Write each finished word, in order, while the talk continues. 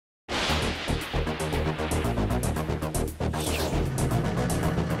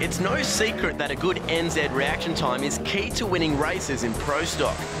It's no secret that a good NZ reaction time is key to winning races in Pro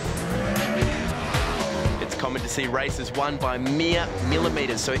Stock. It's common to see races won by mere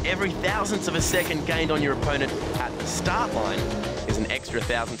millimetres, so every thousandth of a second gained on your opponent at the start line is an extra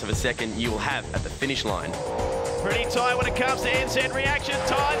thousandth of a second you will have at the finish line. Pretty tight when it comes to NZ reaction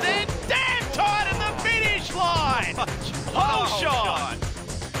times, and damn tight at the finish line! Whole shot!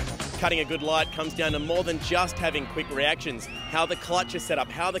 Cutting a good light comes down to more than just having quick reactions. How the clutch is set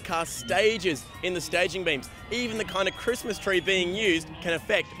up, how the car stages in the staging beams, even the kind of Christmas tree being used can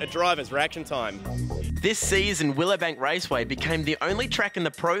affect a driver's reaction time. This season, Willowbank Raceway became the only track in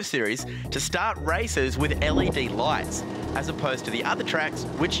the Pro Series to start races with LED lights, as opposed to the other tracks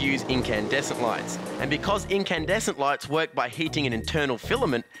which use incandescent lights. And because incandescent lights work by heating an internal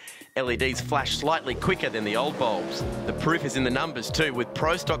filament, LEDs flash slightly quicker than the old bulbs. The proof is in the numbers too, with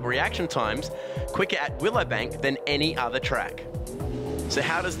Pro Stock reaction times quicker at Willowbank than any other track. So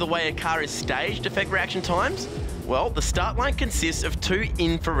how does the way a car is staged affect reaction times? Well, the start line consists of two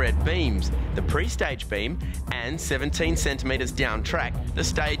infrared beams, the pre-stage beam and 17 centimetres down track, the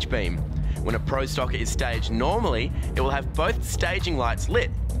stage beam. When a Pro Stocker is staged normally, it will have both staging lights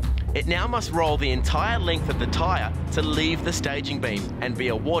lit. It now must roll the entire length of the tyre to leave the staging beam and be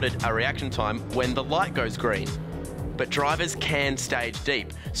awarded a reaction time when the light goes green. But drivers can stage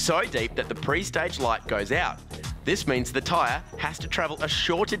deep, so deep that the pre-stage light goes out. This means the tyre has to travel a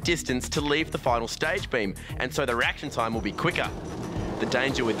shorter distance to leave the final stage beam, and so the reaction time will be quicker. The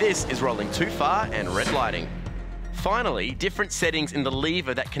danger with this is rolling too far and red lighting. Finally, different settings in the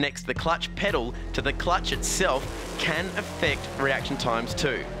lever that connects the clutch pedal to the clutch itself can affect reaction times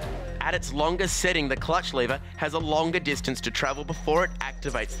too. At its longest setting, the clutch lever has a longer distance to travel before it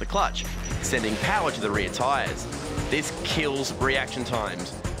activates the clutch, sending power to the rear tyres. This kills reaction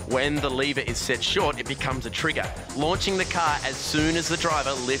times. When the lever is set short, it becomes a trigger, launching the car as soon as the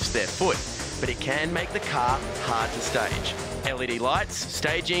driver lifts their foot. But it can make the car hard to stage. LED lights,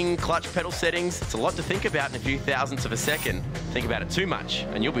 staging, clutch pedal settings, it's a lot to think about in a few thousandths of a second. Think about it too much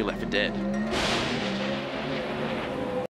and you'll be left for dead.